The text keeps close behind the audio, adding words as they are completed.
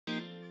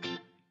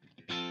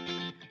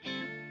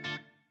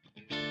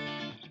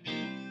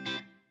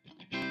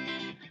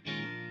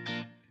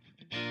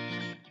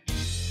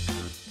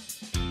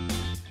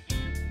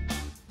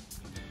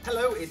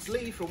Hello, it's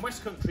Lee from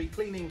West Country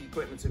Cleaning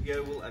Equipment of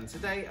Yeovil, and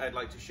today I'd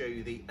like to show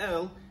you the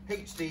Ehrle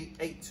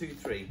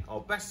HD823, our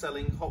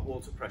best-selling hot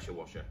water pressure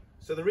washer.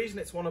 So the reason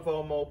it's one of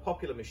our more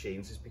popular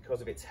machines is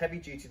because of its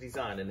heavy-duty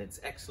design and its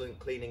excellent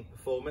cleaning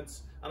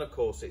performance, and of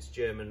course its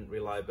German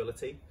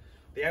reliability.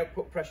 The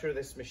output pressure of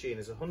this machine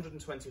is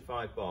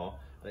 125 bar,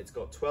 and it's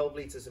got 12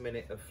 litres a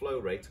minute of flow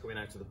rate coming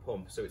out of the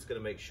pump, so it's going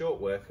to make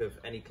short work of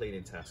any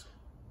cleaning task.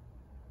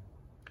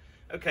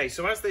 Okay,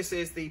 so as this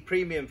is the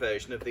premium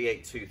version of the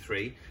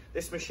 823,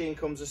 this machine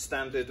comes as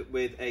standard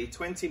with a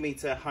 20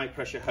 metre high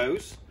pressure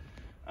hose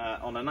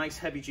on a nice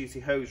heavy duty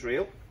hose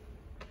reel.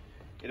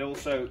 It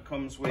also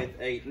comes with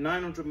a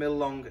 900mm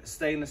long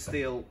stainless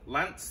steel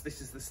lance. This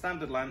is the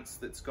standard lance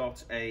that's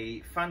got a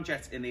fan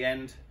jet in the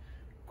end,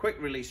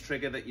 quick release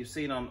trigger that you've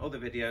seen on other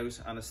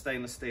videos, and a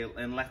stainless steel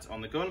inlet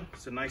on the gun,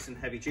 so nice and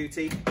heavy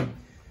duty.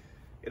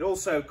 It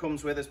also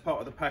comes with, as part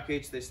of the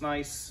package, this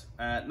nice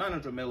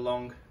 900mm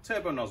long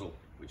turbo nozzle,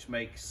 which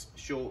makes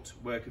short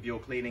work of your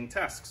cleaning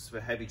tasks for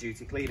heavy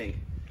duty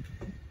cleaning.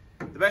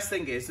 The best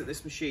thing is that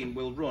this machine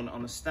will run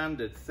on a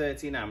standard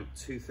 13 amp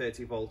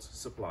 230 volt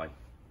supply.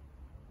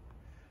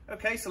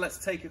 Okay, so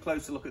let's take a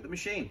closer look at the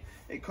machine.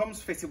 It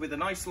comes fitted with a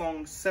nice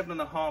long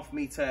 7.5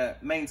 metre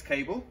mains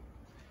cable.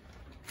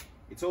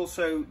 It's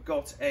also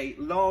got a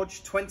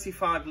large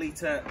 25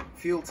 litre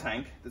fuel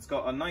tank that's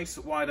got a nice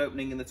wide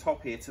opening in the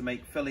top here to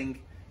make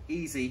filling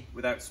easy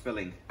without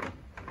spilling.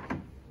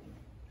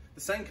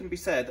 The same can be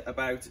said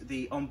about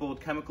the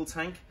onboard chemical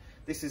tank.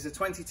 This is a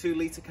 22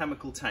 litre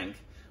chemical tank.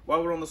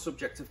 While we're on the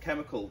subject of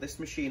chemical, this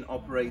machine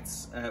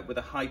operates with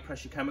a high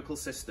pressure chemical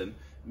system,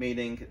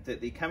 meaning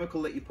that the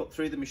chemical that you put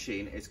through the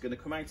machine is going to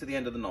come out to the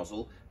end of the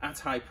nozzle at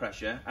high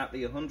pressure, at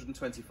the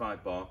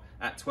 125 bar,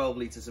 at 12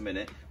 litres a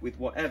minute, with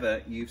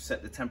whatever you've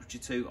set the temperature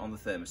to on the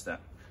thermostat.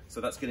 So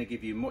that's going to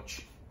give you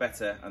much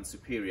better and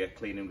superior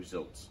cleaning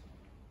results.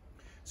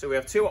 So we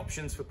have two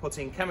options for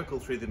putting chemical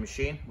through the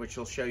machine, which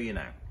I'll show you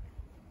now.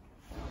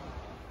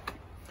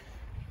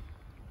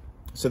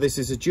 So this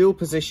is a dual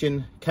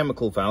position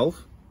chemical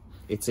valve.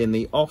 It's in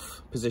the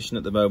off position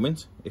at the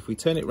moment. If we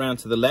turn it round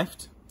to the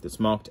left, that's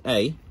marked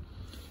A,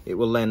 it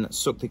will then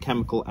suck the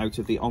chemical out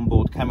of the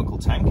onboard chemical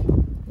tank.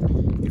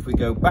 If we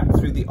go back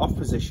through the off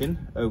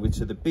position over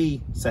to the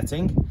B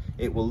setting,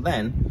 it will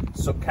then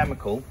suck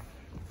chemical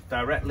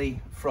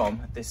directly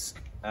from this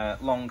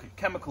long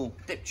chemical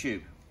dip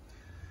tube.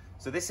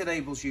 So this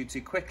enables you to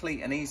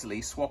quickly and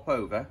easily swap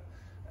over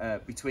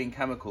between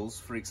chemicals,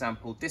 for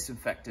example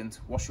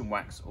disinfectant, wash and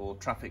wax, or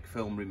traffic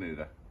film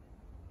remover.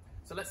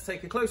 So let's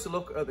take a closer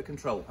look at the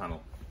control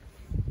panel.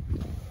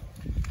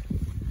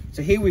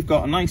 So here we've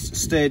got a nice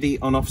sturdy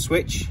on-off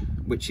switch,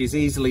 which is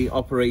easily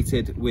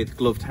operated with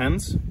gloved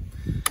hands.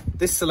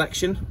 This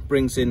selection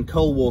brings in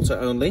cold water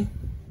only.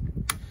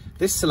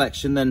 This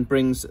selection then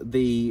brings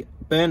the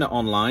burner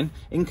online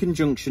in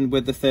conjunction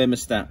with the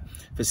thermostat.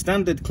 For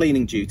standard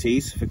cleaning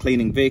duties, for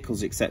cleaning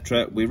vehicles,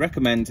 etc., we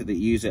recommend that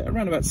you use it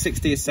around about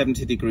 60 or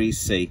 70 degrees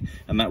C,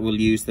 and that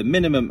will use the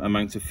minimum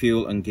amount of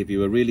fuel and give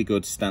you a really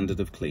good standard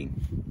of clean.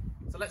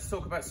 So let's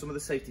talk about some of the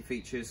safety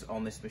features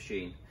on this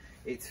machine.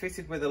 It's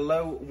fitted with a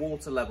low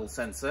water level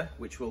sensor,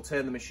 which will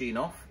turn the machine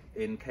off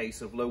in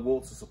case of low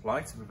water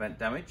supply to prevent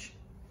damage.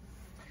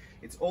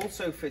 It's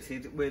also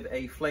fitted with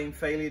a flame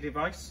failure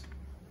device.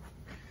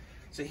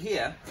 So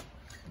here,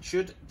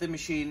 should the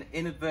machine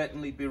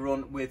inadvertently be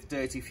run with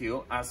dirty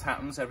fuel, as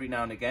happens every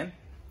now and again,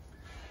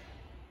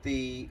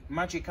 the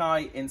magic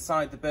eye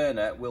inside the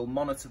burner will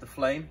monitor the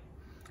flame.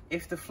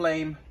 If the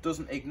flame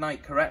doesn't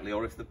ignite correctly,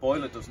 or if the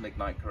boiler doesn't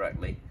ignite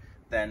correctly,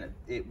 then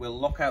it will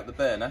lock out the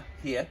burner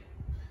here,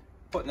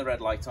 putting the red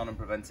light on and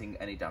preventing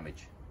any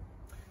damage.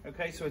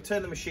 Okay, so I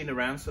turn the machine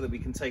around so that we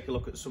can take a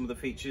look at some of the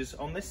features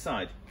on this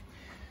side.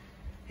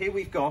 Here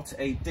we've got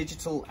a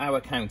digital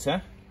hour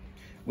counter,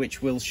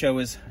 which will show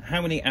us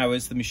how many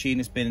hours the machine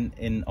has been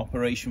in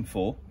operation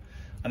for.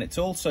 And it's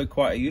also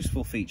quite a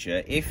useful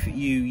feature. If you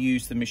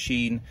use the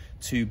machine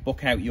to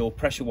book out your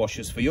pressure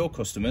washers for your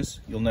customers,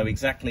 you'll know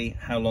exactly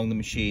how long the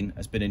machine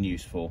has been in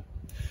use for.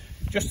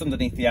 Just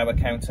underneath the hour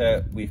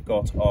counter, we've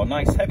got our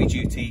nice heavy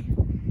duty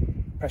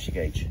pressure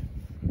gauge.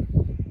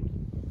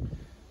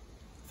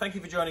 Thank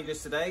you for joining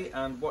us today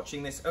and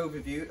watching this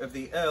overview of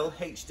the Ehrle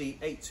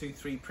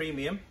HD823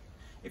 Premium.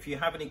 If you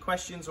have any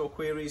questions or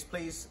queries,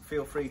 please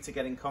feel free to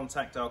get in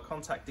contact. Our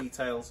contact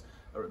details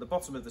are at the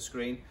bottom of the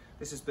screen.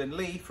 This has been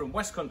Lee from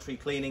West Country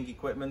Cleaning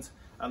Equipment,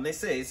 and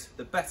this is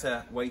the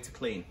better way to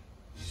clean.